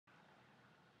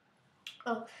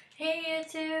Oh, hey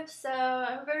YouTube. So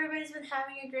I hope everybody's been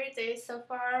having a great day so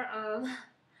far.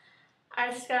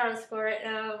 I just got out of school right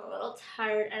now. I'm a little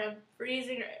tired and I'm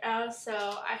freezing right now. So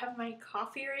I have my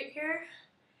coffee right here.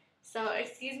 So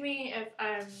excuse me if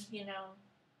I'm,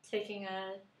 taking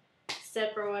a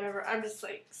sip or whatever. I'm just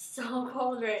like so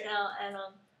cold right now, and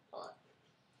hold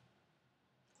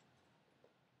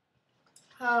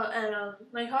on.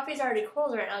 My coffee's already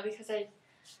cold right now because like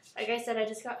I said, I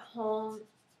just got home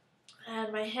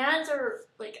and my hands are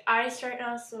like iced right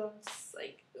now, so I'm just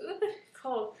like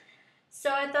cold. So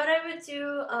I thought I would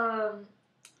do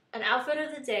an outfit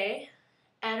of the day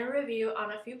and a review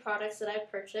on a few products that I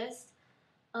purchased.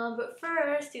 But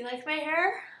first, do you like my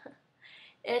hair?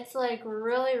 It's like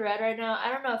really red right now.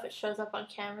 I don't know if it shows up on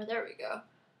camera. There we go.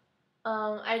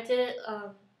 I did it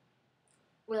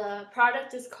with a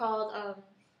product is called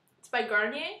it's by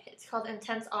Garnier. It's called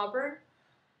Intense Auburn.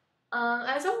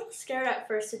 I was a little scared at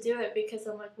first to do it because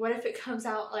I'm like, what if it comes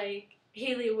out like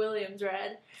Hayley Williams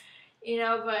red?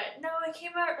 But no, it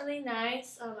came out really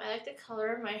nice. I like the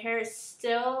color. My hair is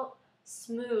still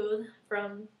smooth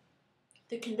from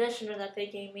the conditioner that they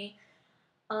gave me.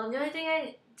 The only thing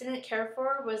I didn't care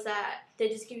for was that they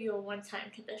just give you a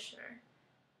one-time conditioner,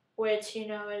 which,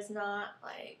 is not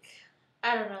like,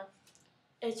 I don't know.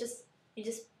 It's just, you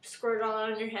just squirt it all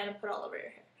on your hand and put it all over your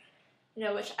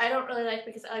hair. Which I don't really like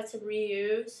because I like to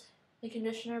reuse the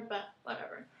conditioner, but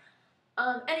whatever.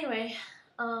 Anyway,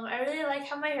 I really like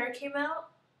how my hair came out.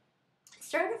 It's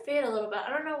starting to fade a little bit. I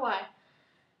don't know why.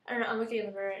 I don't know. I'm looking in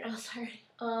the mirror right now. Sorry.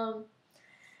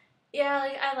 Yeah,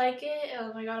 like I like it.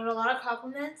 I got a lot of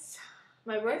compliments.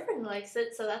 My boyfriend likes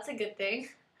it, so that's a good thing.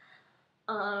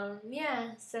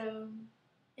 Yeah. So,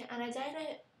 yeah, and I dyed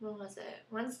it. When was it?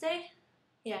 Wednesday?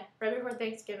 Yeah, right before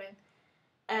Thanksgiving.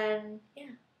 And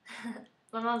yeah,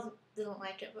 my mom doesn't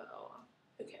like it, but oh well,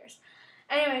 who cares?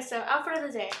 Anyway, so outfit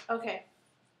of the day. Okay.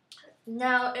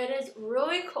 Now it is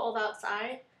really cold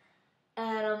outside,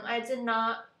 and I did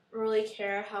not really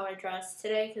care how I dressed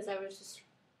today because I was just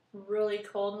really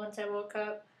cold once I woke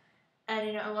up,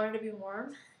 and I wanted to be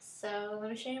warm. So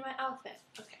let me show you my outfit.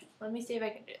 Okay, let me see if I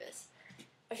can do this.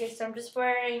 Okay, so I'm just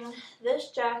wearing this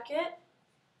jacket.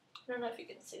 I don't know if you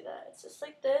can see that. It's just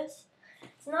like this.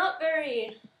 It's not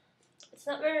very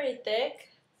thick,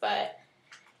 but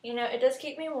it does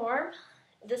keep me warm.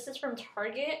 This is from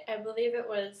Target. I believe it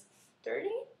was $30.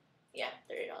 Yeah,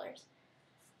 $30.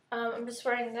 I'm just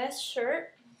wearing this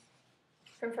shirt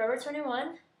from Forever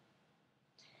 21.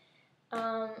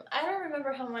 I don't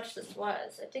remember how much this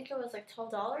was. I think it was like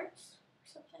 $12 or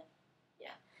something.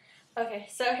 Yeah. Okay,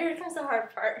 so here comes the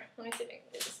hard part. Let me see if I can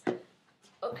do this.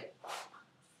 Okay.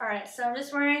 Alright, so I'm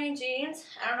just wearing jeans.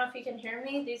 I don't know if you can hear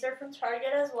me. These are from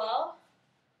Target as well.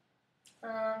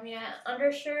 Yeah,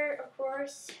 undershirt, of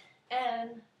course.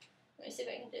 And let me see if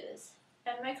I can do this.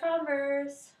 And my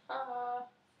Converse. Haha.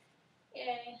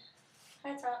 Yay.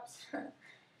 High tops.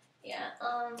 Yeah,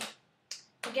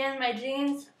 again, my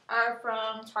jeans are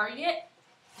from Target.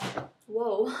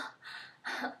 Whoa.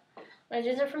 My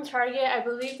jeans are from Target. I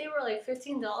believe they were like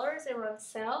 $15. They were on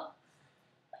sale.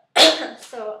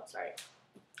 So, sorry.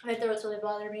 My throat's really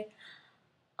bothering me.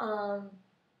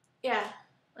 Yeah,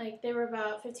 like they were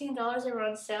about $15. They were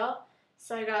on sale.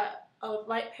 So I got a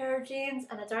light pair of jeans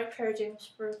and a dark pair of jeans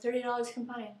for $30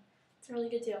 combined. It's a really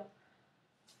good deal.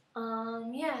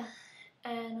 Yeah,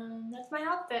 and that's my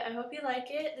outfit. I hope you like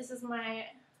it. This is my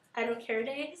I don't care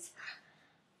days.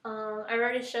 I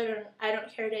already showed an I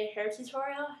don't care day hair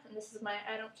tutorial, and this is my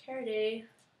I don't care day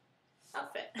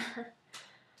outfit.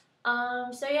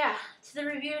 So yeah, to the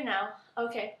review now.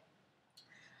 Okay.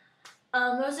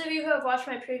 Most of you who have watched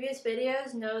my previous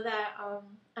videos know that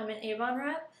I'm an Avon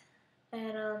rep,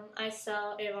 and I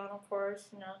sell Avon, of course.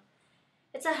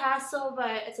 It's a hassle,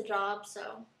 but it's a job,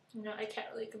 so I can't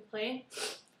really complain.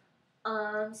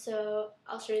 So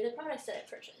I'll show you the products that I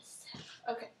purchased.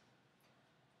 Okay.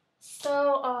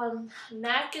 So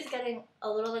MAC is getting a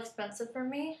little expensive for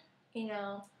me.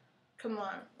 Come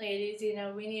on, ladies.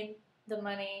 We need the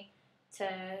money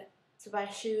to buy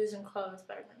shoes and clothes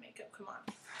better than makeup. Come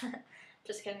on.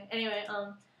 Just kidding. Anyway,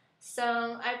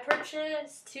 so I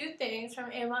purchased two things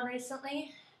from Avon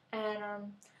recently,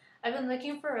 and I've been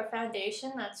looking for a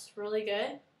foundation that's really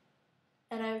good,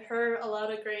 and I've heard a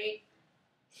lot of great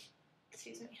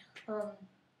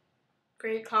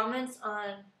comments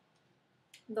on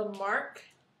the Mark.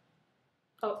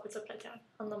 Oh, it's upside down.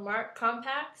 On the Mark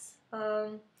compacts.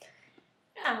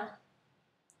 Yeah.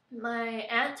 My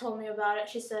aunt told me about it.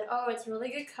 She said, "Oh, it's really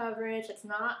good coverage. It's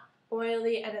not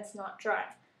oily and it's not dry."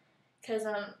 Because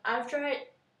I've tried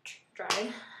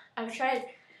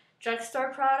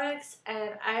drugstore products,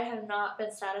 and I have not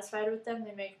been satisfied with them.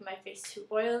 They make my face too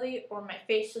oily, or my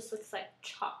face just looks like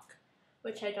chalk,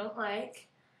 which I don't like.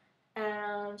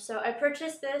 So I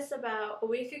purchased this about a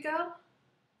week ago,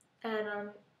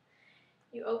 and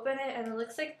you open it and it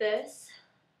looks like this.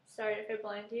 Sorry if I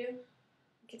blind you.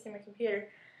 You can see my computer.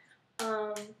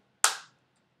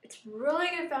 It's really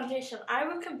good foundation. I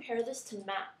would compare this to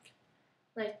MAC,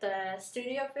 like the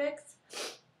Studio Fix.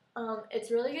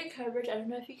 It's really good coverage. I don't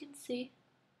know if you can see.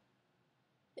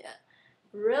 Yeah,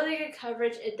 really good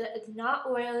coverage. It's not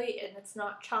oily and it's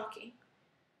not chalky.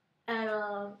 And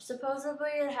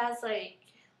supposedly it has like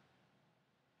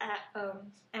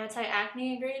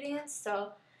anti-acne ingredients,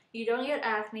 so you don't get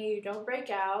acne, you don't break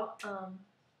out.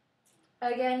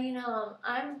 Again, you know,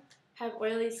 I have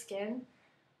oily skin,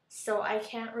 so I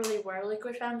can't really wear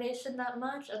liquid foundation that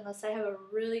much unless I have a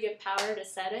really good powder to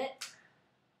set it.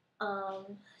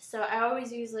 So I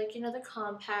always use, like, you know, the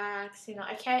compacts. You know,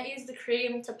 I can't use the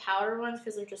cream to powder ones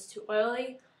because they're just too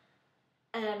oily.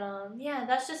 And yeah,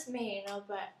 that's just me, you know,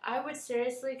 but I would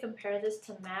seriously compare this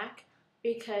to MAC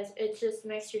because it just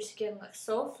makes your skin look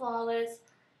so flawless.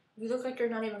 You look like you're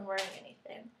not even wearing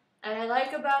anything. And I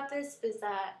like about this is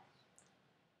that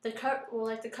the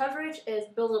coverage is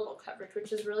buildable coverage,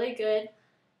 which is really good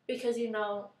because, you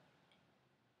know,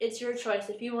 it's your choice.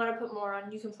 If you want to put more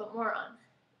on, you can put more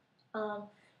on.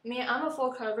 Me, I'm a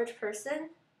full coverage person,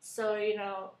 so, you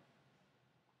know,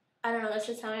 I don't know, that's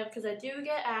just how I am because I do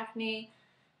get acne,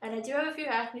 and I do have a few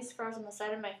acne scars on the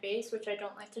side of my face, which I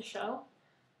don't like to show.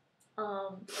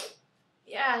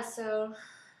 Yeah, so,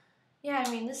 yeah,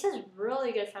 I mean, this is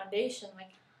really good foundation.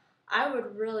 Like, I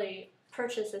would really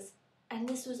purchase this, and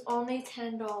this was only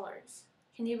 $10.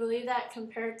 Can you believe that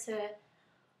compared to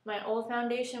my old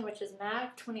foundation, which is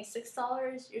MAC,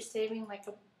 $26? You're saving like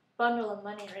a bundle of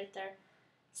money right there.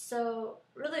 So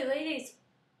really, ladies,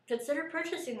 consider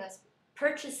purchasing this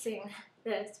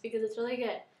because it's really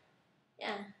good.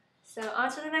 Yeah. So on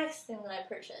to the next thing that I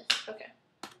purchased. Okay.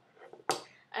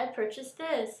 I purchased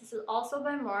this. This is also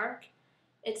by Mark.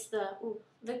 It's the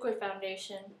liquid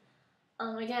foundation.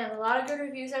 Again, a lot of good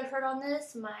reviews I've heard on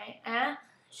this. My aunt,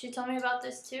 she told me about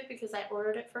this too because I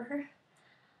ordered it for her.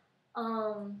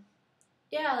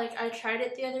 Yeah, like I tried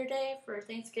it the other day for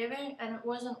Thanksgiving and it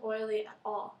wasn't oily at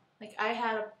all. Like I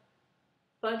had a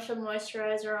bunch of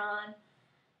moisturizer on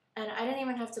and I didn't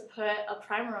even have to put a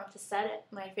primer on to set it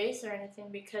my face or anything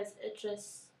because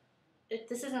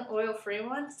this is an oil-free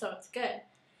one, so it's good.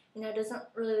 You know, it doesn't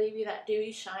really leave you that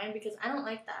dewy shine because I don't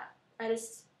like that.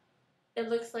 It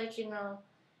looks like, you know,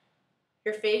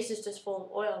 your face is just full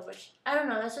of oil, which, I don't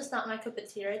know, that's just not my cup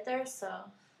of tea right there, so,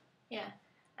 yeah.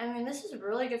 I mean, this is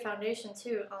really good foundation,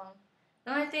 too.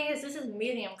 The only thing is, this is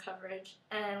medium coverage,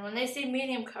 and when they say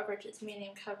medium coverage, it's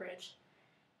medium coverage.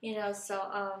 You know, so,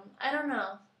 I don't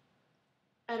know.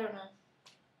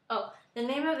 Oh, the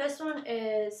name of this one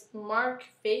is Mark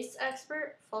Face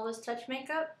Expert Flawless Touch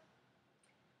Makeup.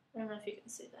 I don't know if you can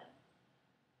see that.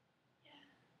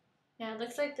 Yeah, it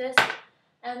looks like this.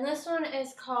 And this one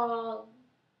is called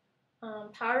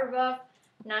Powder Buff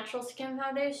Natural Skin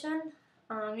Foundation.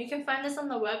 You can find this on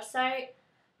the website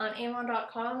on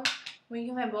amazon.com. You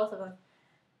can find both of them.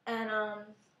 And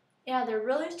yeah, they're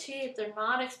really cheap. They're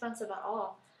not expensive at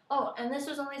all. Oh, and this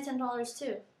was only $10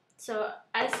 too. So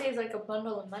I saved like a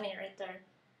bundle of money right there.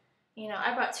 You know,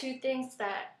 I bought two things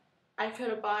that I could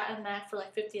have bought at MAC for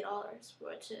like $50,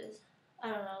 which is, I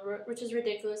don't know, which is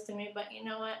ridiculous to me. But you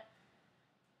know what?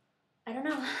 I don't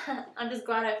know. I'm just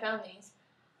glad I found these.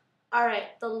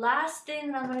 Alright, the last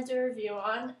thing that I'm going to do a review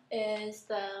on is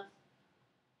the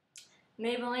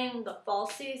Maybelline The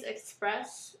Falsies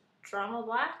Express Drama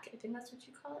Black. I think that's what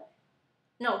you call it.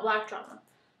 No, Black Drama.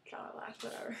 Drama Black,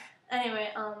 whatever. Anyway,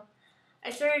 I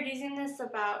started using this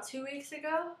about 2 weeks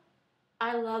ago.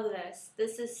 I love this.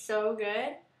 This is so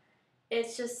good.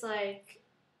 It's just like,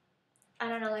 I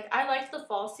don't know, like I liked the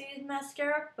Falsies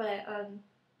mascara, but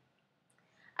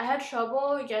I had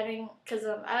trouble getting, because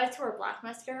I like to wear black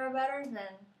mascara better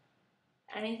than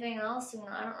anything else, and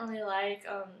I don't really like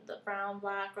the brown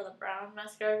black or the brown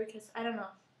mascara because, I don't know,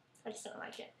 I just don't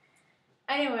like it.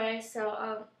 Anyway,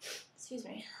 so, excuse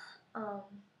me,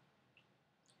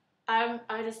 I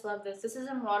just love this. This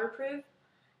isn't waterproof.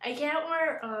 I can't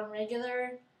wear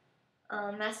regular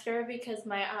mascara because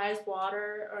my eyes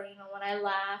water, or, you know, when I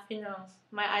laugh, you know,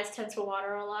 my eyes tend to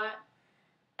water a lot.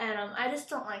 And I just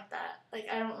don't like that. Like,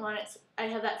 I don't want it. I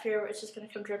have that fear where it's just going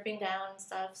to come dripping down and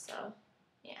stuff. So,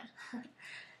 yeah.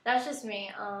 That's just me.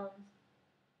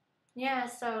 Yeah,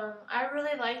 so I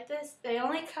really like this. They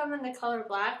only come in the color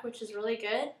black, which is really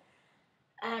good.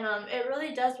 And it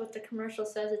really does what the commercial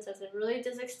says it does. It really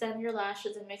does extend your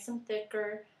lashes and makes them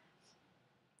thicker.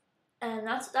 And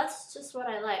that's just what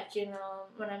I like, you know,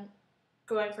 when I'm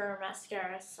going for a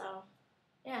mascara. So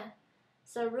yeah,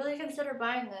 so really consider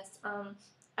buying this.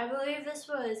 I believe this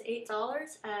was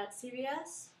 $8 at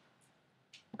CVS.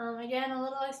 Again, a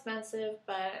little expensive,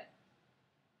 but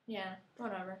yeah,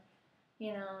 whatever.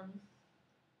 You know,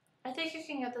 I think you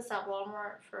can get this at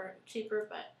Walmart for cheaper,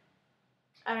 but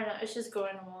I don't know. It's just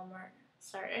going to Walmart.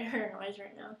 Sorry, I heard a noise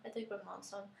right now. I think my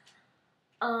mom's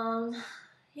home.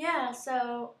 Yeah.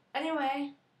 So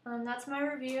anyway, that's my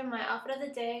review and my outfit of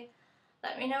the day.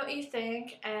 Let me know what you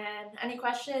think, and any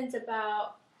questions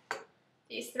about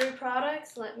these 3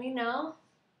 products, let me know.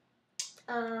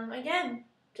 Again,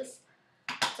 just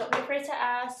don't be afraid to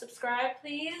ask. Subscribe,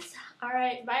 please. All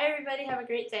right. Bye, everybody. Have a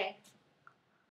great day.